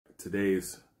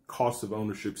Today's cost of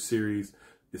ownership series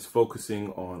is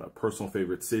focusing on a personal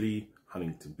favorite city,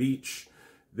 Huntington Beach.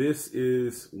 This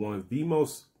is one of the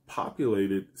most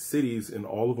populated cities in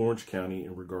all of Orange County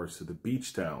in regards to the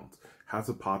beach towns. It has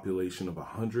a population of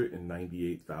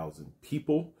 198,000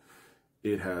 people.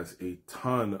 It has a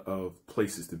ton of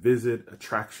places to visit,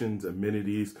 attractions,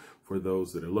 amenities for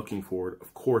those that are looking for it.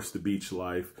 Of course, the beach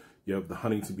life. You have the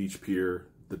Huntington Beach Pier,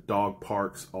 the dog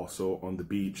parks also on the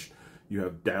beach. You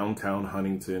have downtown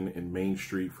Huntington and Main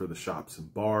Street for the shops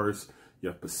and bars. You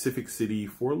have Pacific City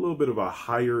for a little bit of a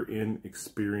higher end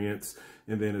experience.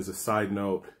 And then as a side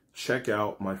note, check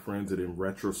out my friends at In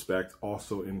Retrospect,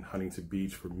 also in Huntington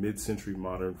Beach, for mid-century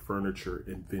modern furniture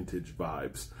and vintage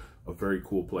vibes. A very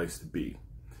cool place to be.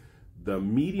 The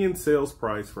median sales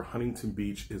price for Huntington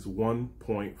Beach is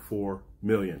 $1.4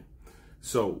 million.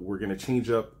 So we're going to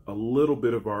change up a little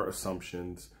bit of our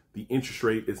assumptions. The interest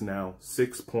rate is now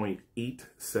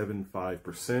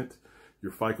 6.875%.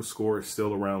 Your FICO score is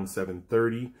still around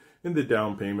 730, and the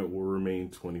down payment will remain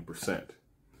 20%.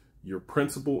 Your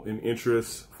principal and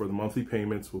interest for the monthly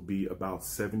payments will be about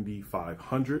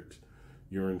 $7,500.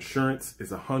 Your insurance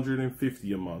is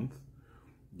 $150 a month.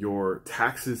 Your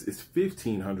taxes is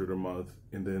 $1,500 a month,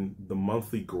 and then the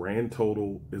monthly grand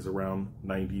total is around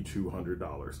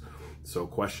 $9,200. So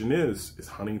question is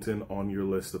Huntington on your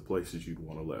list of places you'd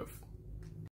want to live?